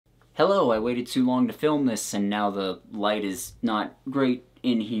Hello, I waited too long to film this and now the light is not great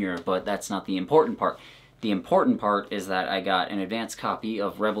in here, but that's not the important part. The important part is that I got an advance copy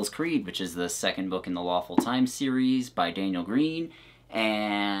of Rebel's Creed, which is the second book in the Lawful Time series by Daniel Green,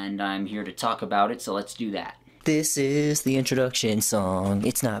 and I'm here to talk about it, so let's do that. This is the introduction song.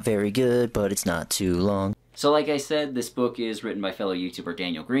 It's not very good, but it's not too long. So like I said, this book is written by fellow YouTuber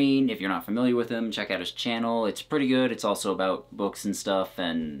Daniel Green. If you're not familiar with him, check out his channel. It's pretty good. It's also about books and stuff,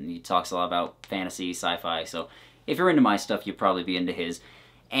 and he talks a lot about fantasy, sci-fi, so if you're into my stuff, you'll probably be into his.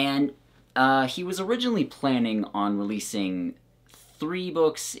 And he was originally planning on releasing 3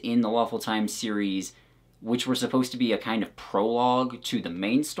 books in the Lawful Time series, which were supposed to be a kind of prologue to the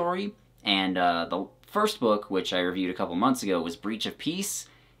main story. And the first book, which I reviewed a couple months ago, was Breach of Peace,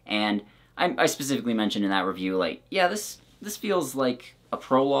 and I specifically mentioned in that review, like, yeah, this feels like a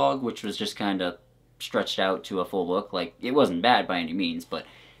prologue, which was just kind of stretched out to a full book. Like, it wasn't bad by any means, but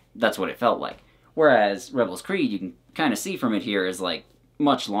that's what it felt like. Whereas Rebel's Creed, you can kind of see from it here, is, like,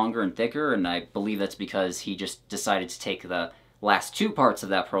 much longer and thicker, and I believe that's because he just decided to take the last 2 parts of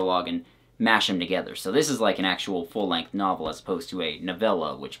that prologue and mash them together. So this is like an actual full-length novel as opposed to a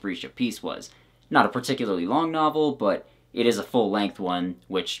novella, which Breach of Peace was. Not a particularly long novel, but it is a full-length one,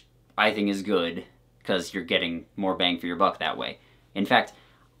 which I think is good, because you're getting more bang for your buck that way. In fact,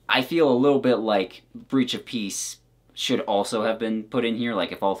 I feel a little bit like Breach of Peace should also have been put in here.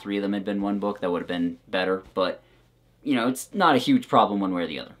 Like, if all 3 of them had been one book, that would have been better, but, you know, it's not a huge problem one way or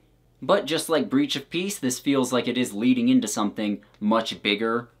the other. But just like Breach of Peace, this feels like it is leading into something much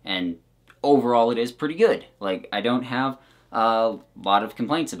bigger, and overall it is pretty good. Like, I don't have a lot of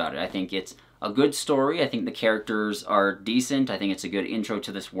complaints about it. I think it's a good story. I think the characters are decent. I think it's a good intro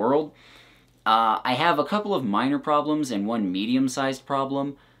to this world. I have a couple of minor problems and one medium-sized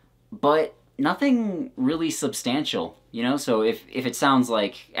problem, but nothing really substantial, you know? So if it sounds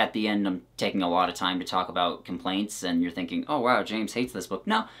like at the end I'm taking a lot of time to talk about complaints and you're thinking, oh wow, James hates this book.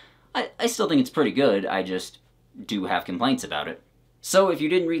 No, I still think it's pretty good. I just do have complaints about it. So if you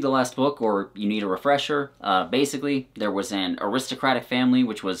didn't read the last book, or you need a refresher, basically there was an aristocratic family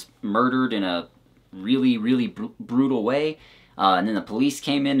which was murdered in a really brutal way, and then the police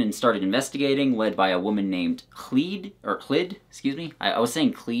came in and started investigating, led by a woman named Clede, or Clyd, excuse me. I was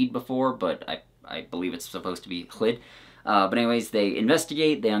saying Clede before, but I believe it's supposed to be Clyd. But anyways, they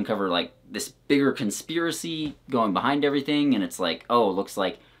investigate, they uncover like this bigger conspiracy going behind everything, and it's like, oh, looks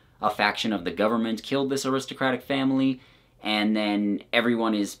like a faction of the government killed this aristocratic family, and then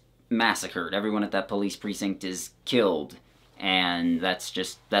everyone is massacred. Everyone at that police precinct is killed, and that's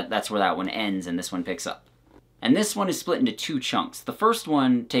where that one ends, and this one picks up. And this one is split into 2 chunks. The first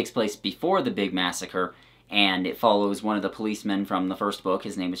one takes place before the big massacre, and it follows one of the policemen from the first book.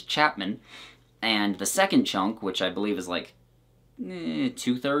 His name is Chapman. And the second chunk, which I believe is like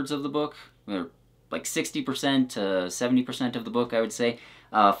 2/3 of the book, or like 60% to 70% of the book, I would say,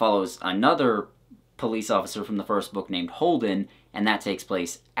 follows another police officer from the first book named Holden, and that takes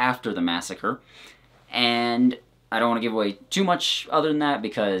place after the massacre. And I don't want to give away too much other than that,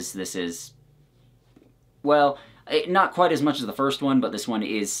 because this is, well, not quite as much as the first one, but this one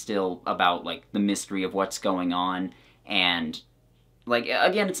is still about, like, the mystery of what's going on. And, like,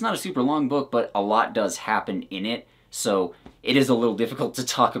 again, it's not a super long book, but a lot does happen in it, so it is a little difficult to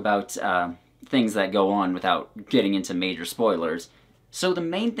talk about things that go on without getting into major spoilers. So the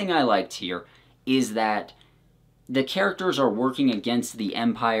main thing I liked here is that the characters are working against the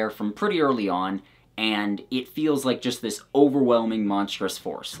Empire from pretty early on, and it feels like just this overwhelming, monstrous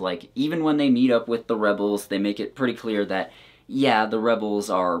force. Like, even when they meet up with the rebels, they make it pretty clear that, yeah, the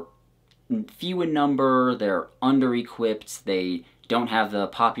rebels are few in number, they're under-equipped, they don't have the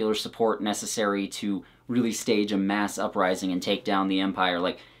popular support necessary to really stage a mass uprising and take down the Empire.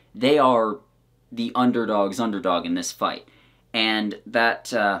 Like, they are the underdog's underdog in this fight. And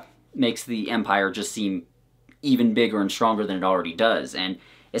that makes the Empire just seem even bigger and stronger than it already does. And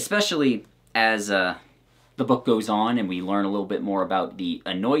especially as the book goes on and we learn a little bit more about the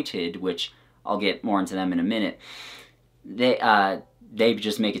Anointed, which I'll get more into them in a minute, they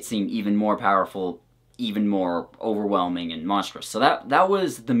just make it seem even more powerful, even more overwhelming and monstrous. So that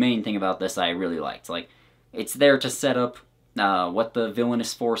was the main thing about this I really liked. Like, it's there to set up what the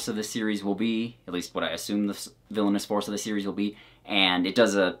villainous force of the series will be, at least what I assume the villainous force of the series will be, and it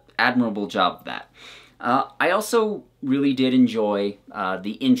does an admirable job of that. I also really did enjoy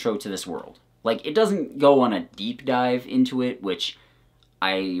the intro to this world. Like, it doesn't go on a deep dive into it, which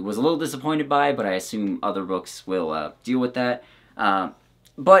I was a little disappointed by, but I assume other books will deal with that.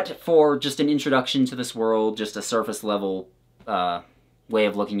 But for just an introduction to this world, just a surface level way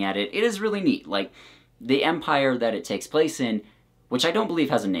of looking at it, it is really neat. Like, the empire that it takes place in which I don't believe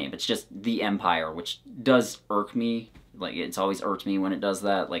has a name. It's just the Empire, which does irk me. Like, it's always irked me when it does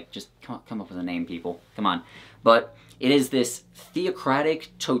that. Like, just come up with a name, people. Come on. But it is this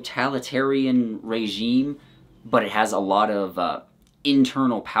theocratic, totalitarian regime, but it has a lot of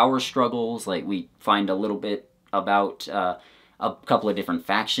internal power struggles. Like, we find a little bit about a couple of different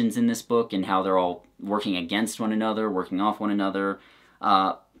factions in this book and how they're all working against one another, working off one another,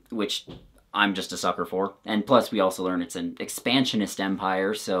 which I'm just a sucker for. And plus, we also learn it's an expansionist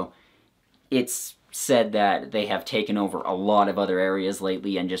empire, so it's said that they have taken over a lot of other areas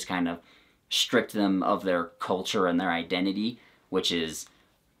lately and just kind of stripped them of their culture and their identity, which is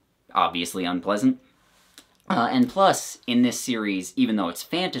obviously unpleasant. And plus, in this series, even though it's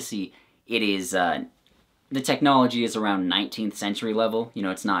fantasy, it is, the technology is around 19th century level. You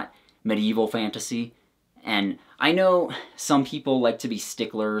know, it's not medieval fantasy. And I know some people like to be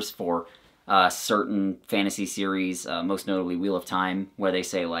sticklers for certain fantasy series, most notably Wheel of Time, where they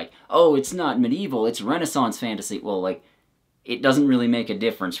say, like, oh, it's not medieval, it's Renaissance fantasy. Well, like, it doesn't really make a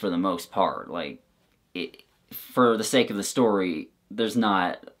difference for the most part. Like, for the sake of the story, there's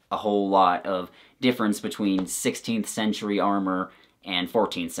not a whole lot of difference between 16th century armor and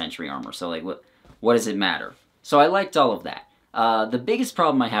 14th century armor. So, like, what does it matter? So I liked all of that. The biggest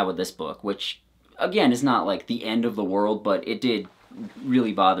problem I have with this book, which, again, is not, like, the end of the world, but it did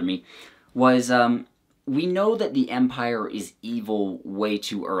really bother me, was we know that the Empire is evil way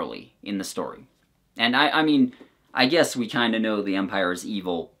too early in the story. And I mean, I guess we kind of know the Empire is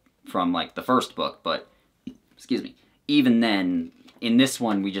evil from, like, the first book, but, excuse me, even then, in this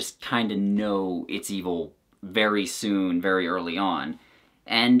one, we just kind of know it's evil very soon, very early on.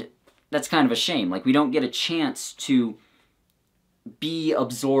 And that's kind of a shame. Like, we don't get a chance to be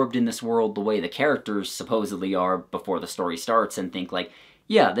absorbed in this world the way the characters supposedly are before the story starts and think, like,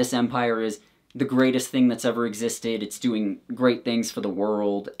 yeah, this empire is the greatest thing that's ever existed, it's doing great things for the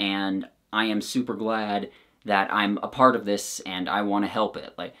world, and I am super glad that I'm a part of this, and I want to help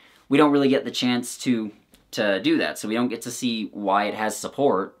it. Like, we don't really get the chance to do that, so we don't get to see why it has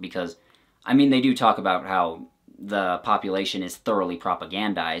support, because, I mean, they do talk about how the population is thoroughly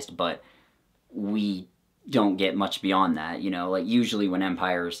propagandized, but we don't get much beyond that, you know? Like, usually when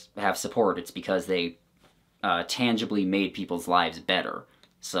empires have support, it's because they tangibly made people's lives better.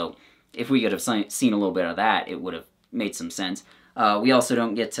 So if we could have seen a little bit of that, it would have made some sense. We also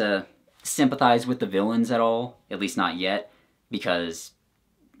don't get to sympathize with the villains at all, at least not yet, because,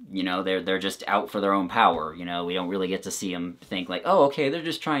 you know, they're just out for their own power, you know? We don't really get to see them think like, oh, okay, they're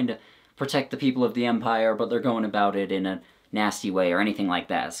just trying to protect the people of the Empire, but they're going about it in a nasty way or anything like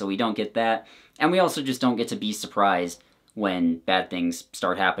that. So we don't get that. And we also just don't get to be surprised when bad things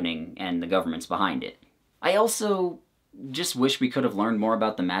start happening and the government's behind it. I also just wish we could have learned more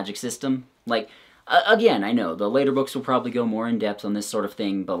about the magic system. Like, again, I know, the later books will probably go more in depth on this sort of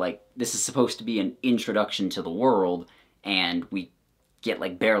thing, but, like, this is supposed to be an introduction to the world, and we get,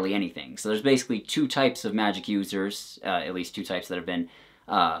 like, barely anything. So there's basically two types of magic users, at least two types that have been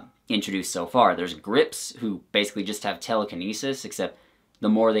introduced so far. There's grips, who basically just have telekinesis, except the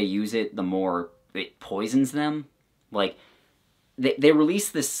more they use it, the more it poisons them. Like, they release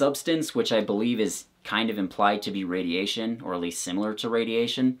this substance, which I believe is kind of implied to be radiation, or at least similar to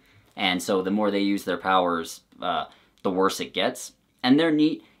radiation, and so the more they use their powers, the worse it gets. And they're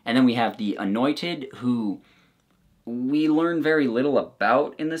neat. And then we have the Anointed, who we learn very little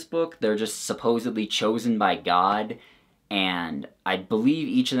about in this book. They're just supposedly chosen by God, and I believe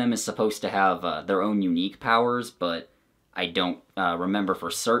each of them is supposed to have their own unique powers, but I don't remember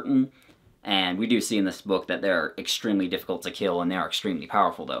for certain. And we do see in this book that they're extremely difficult to kill, and they are extremely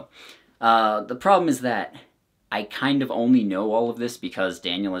powerful, though. The problem is that I kind of only know all of this because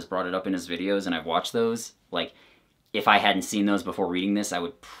Daniel has brought it up in his videos, and I've watched those. Like, if I hadn't seen those before reading this, I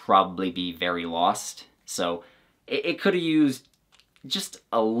would probably be very lost. So it could have used just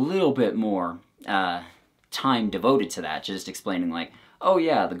a little bit more time devoted to that, just explaining, like, oh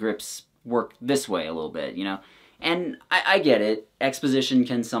yeah, the grips work this way a little bit, you know? And I get it. Exposition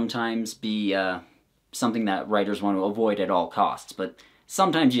can sometimes be something that writers want to avoid at all costs, but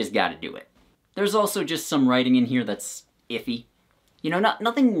sometimes you just gotta do it. There's also just some writing in here that's iffy. You know,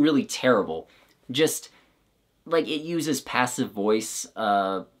 nothing really terrible. Just, like, it uses passive voice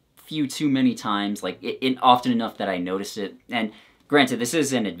a few too many times, like, often enough that I noticed it. And granted, this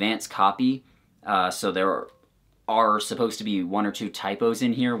is an advanced copy, so there are supposed to be one or two typos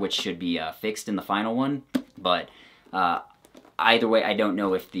in here, which should be fixed in the final one. But either way, I don't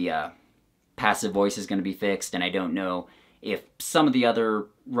know if the passive voice is going to be fixed, and I don't know if some of the other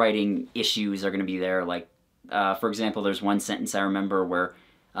writing issues are going to be there. Like, for example, there's one sentence I remember where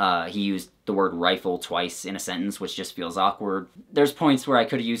He used the word rifle twice in a sentence, which just feels awkward. There's points where I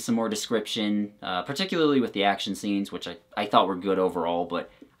could have used some more description, particularly with the action scenes, which I thought were good overall, but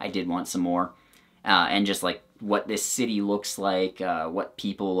I did want some more. And just like what this city looks like, what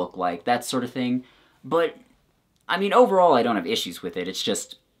people look like, that sort of thing. But, I mean, overall, I don't have issues with it. It's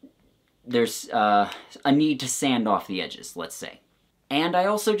just there's a need to sand off the edges, let's say. And I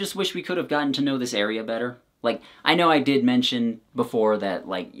also just wish we could have gotten to know this area better. Like, I know I did mention before that,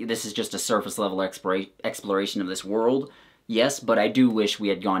 like, this is just a surface level exploration of this world. Yes, but I do wish we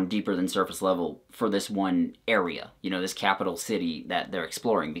had gone deeper than surface level for this one area, you know, this capital city that they're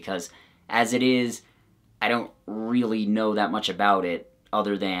exploring, because as it is, I don't really know that much about it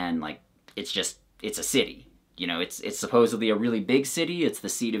other than, like, it's a city. You know, it's supposedly a really big city. It's the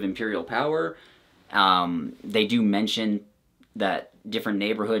seat of imperial power. They do mention that different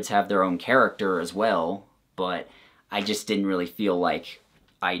neighborhoods have their own character as well, but I just didn't really feel like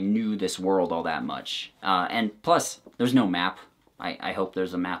I knew this world all that much. And plus, there's no map. I hope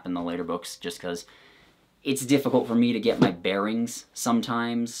there's a map in the later books, just because it's difficult for me to get my bearings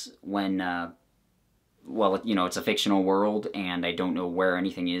sometimes when, well, you know, it's a fictional world, and I don't know where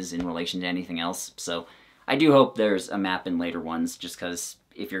anything is in relation to anything else, so I do hope there's a map in later ones, just because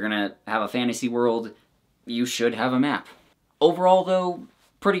if you're gonna have a fantasy world, you should have a map. Overall, though,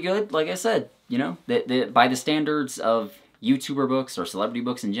 pretty good, like I said. You know, by the standards of YouTuber books or celebrity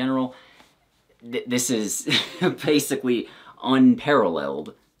books in general, this is basically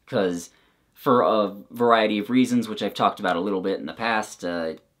unparalleled, because for a variety of reasons, which I've talked about a little bit in the past,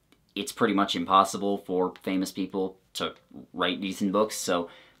 it's pretty much impossible for famous people to write decent books, so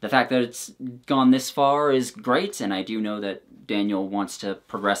the fact that it's gone this far is great, and I do know that Daniel wants to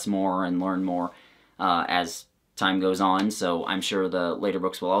progress more and learn more as time goes on, so I'm sure the later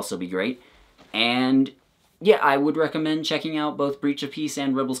books will also be great. And yeah, I would recommend checking out both Breach of Peace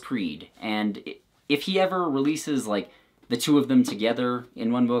and Rebel's Creed, and if he ever releases, like, the two of them together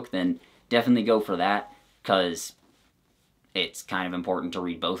in one book, then definitely go for that, because it's kind of important to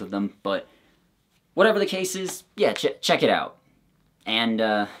read both of them, but whatever the case is, yeah, check it out. And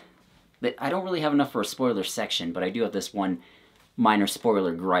I don't really have enough for a spoiler section, but I do have this one minor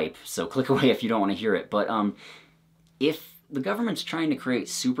spoiler gripe, so click away if you don't want to hear it. But if the government's trying to create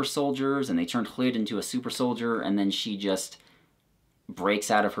super soldiers, and they turned Hlyd into a super soldier, and then she just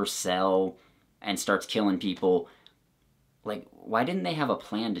breaks out of her cell and starts killing people, like, why didn't they have a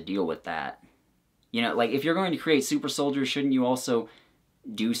plan to deal with that? You know, like, if you're going to create super soldiers, shouldn't you also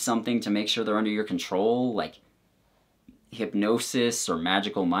do something to make sure they're under your control? Like, hypnosis or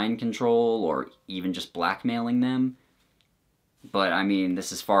magical mind control, or even just blackmailing them. But, I mean,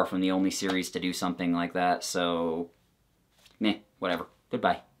 this is far from the only series to do something like that, so meh, whatever.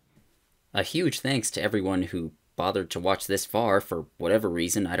 Goodbye. A huge thanks to everyone who bothered to watch this far for whatever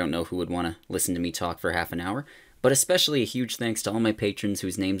reason. I don't know who would want to listen to me talk for half an hour, but especially a huge thanks to all my patrons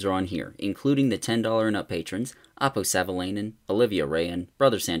whose names are on here, including the $10 and up patrons, Apo Savalainen, Olivia Rayan,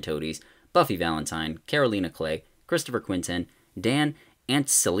 Brother Santodes, Buffy Valentine, Carolina Clay, Christopher Quinten, Dan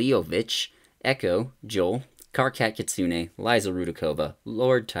Antseliovic, Echo, Joel, Karkat Kitsune, Liza Rudakova,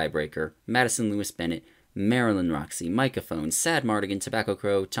 Lord Tiebreaker, Madison Lewis Bennett, Marilyn Roxy, Microphone, Sad Mardigan, Tobacco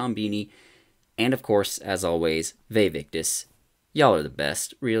Crow, Tom Beanie, and of course, as always, Ve Victus. Y'all are the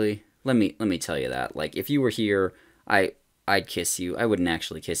best, really. Let me tell you that. Like, if you were here, I'd kiss you. I wouldn't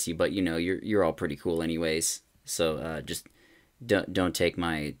actually kiss you, but you know, you're all pretty cool anyways. So just don't take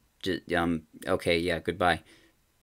my okay, yeah, goodbye.